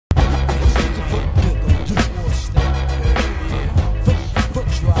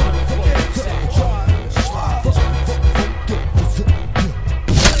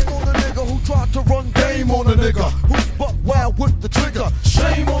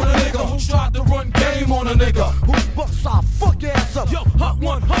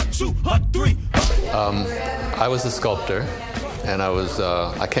I was a sculptor, and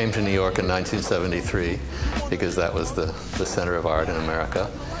I came to New York in 1973 because that was the center of art in America.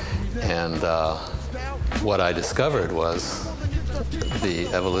 And what I discovered was the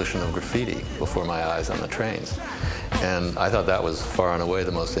evolution of graffiti before my eyes on the trains. And I thought that was far and away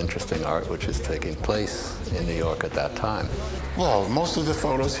the most interesting art which is taking place in New York at that time. Well, most of the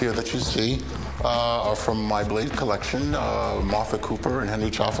photos here that you see are from my Blade collection, Martha Cooper and Henry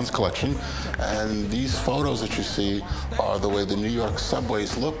Chalfant's collection. And these photos that you see are the way the New York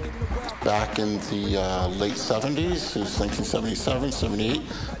subways looked back in the late 70s, 1977, 78,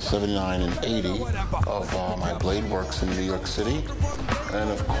 79, and 80 of my Blade works in New York City. And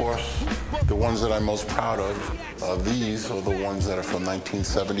of course, the ones that I'm most proud of, these are the ones that are from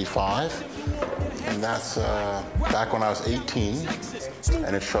 1975. And that's back when I was 18,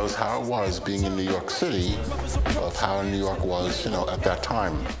 and it shows how it was being in New York City, of how New York was, at that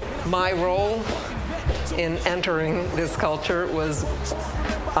time. My role in entering this culture was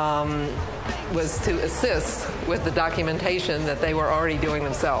to assist with the documentation that they were already doing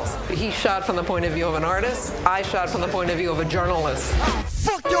themselves. He shot from the point of view of an artist. I shot from the point of view of a journalist.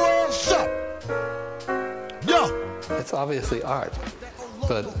 Fuck your ass up! Yo! It's obviously art,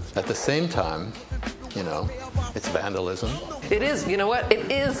 but at the same time, it's vandalism. It is, you know what? It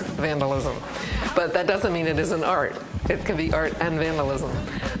is vandalism. But that doesn't mean it isn't art. It can be art and vandalism.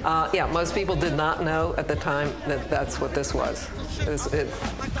 Most people did not know at the time that that's what this was.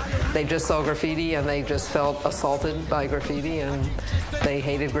 They just saw graffiti and they just felt assaulted by graffiti and they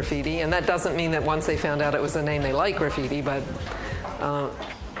hated graffiti. And that doesn't mean that once they found out it was a name they liked graffiti, but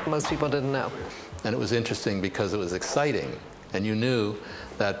most people didn't know. And it was interesting because it was exciting. And you knew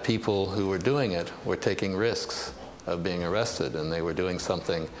that people who were doing it were taking risks of being arrested, and they were doing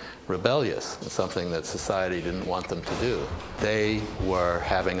something rebellious, something that society didn't want them to do. They were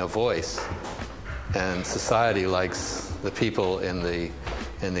having a voice, and society likes the people in the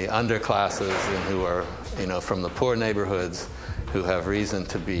underclasses and who are, from the poor neighborhoods who have reason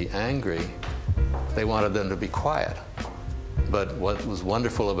to be angry. They wanted them to be quiet. But what was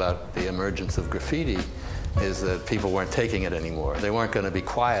wonderful about the emergence of graffiti is that people weren't taking it anymore. They weren't going to be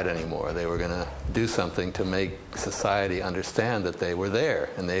quiet anymore. They were going to do something to make society understand that they were there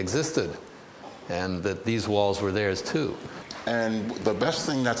and they existed and that these walls were theirs too. And the best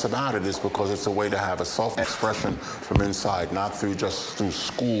thing that's about it is because it's a way to have a self-expression from inside, not through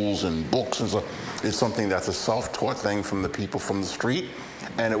schools and books and stuff. It's something that's a self-taught thing from the people from the street,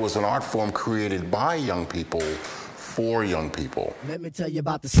 and it was an art form created by young people for young people. Let me tell you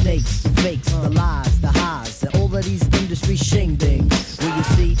about the snakes, the fakes, the lies, the highs, and all of these industry shingdings. Where you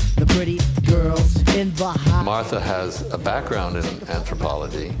see the pretty girls in the high. Martha has a background in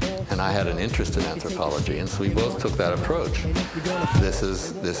anthropology, and I had an interest in anthropology, and so we both took that approach. This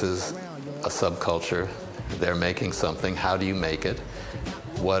is a subculture. They're making something. How do you make it?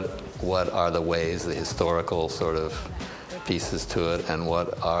 What are the ways, the historical sort of pieces to it, and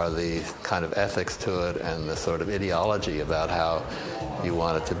what are the kind of ethics to it, and the sort of ideology about how you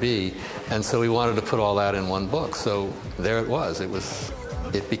want it to be. And so we wanted to put all that in one book. So there it was. It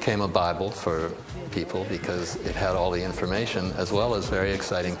became a Bible for people because it had all the information as well as very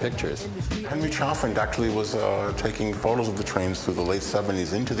exciting pictures. Henry Chalfant actually was taking photos of the trains through the late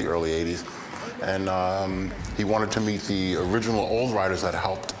 70s into the early 80s. And he wanted to meet the original old writers that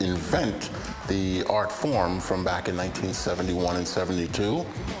helped invent the art form from back in 1971 and 72.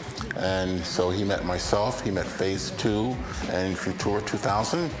 And so he met myself, he met Phase 2 and Futura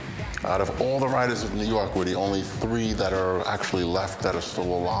 2000. Out of all the writers of New York, we're the only 3 that are actually left that are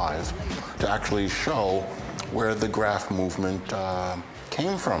still alive to actually show where the graph movement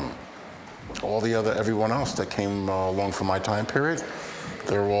came from. Everyone else that came along from my time period,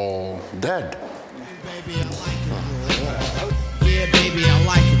 they're all dead. Baby, I like it raw. Yeah, baby, I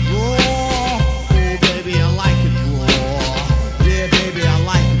like it raw. Oh, baby, I like it raw. Yeah, baby, I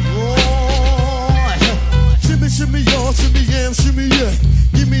like it raw. Shimmy, shimmy, y'all, shimmy, yam, shimmy, yeah.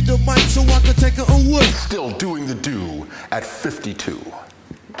 Give me the mic so I can take it away. Still doing the do at 52.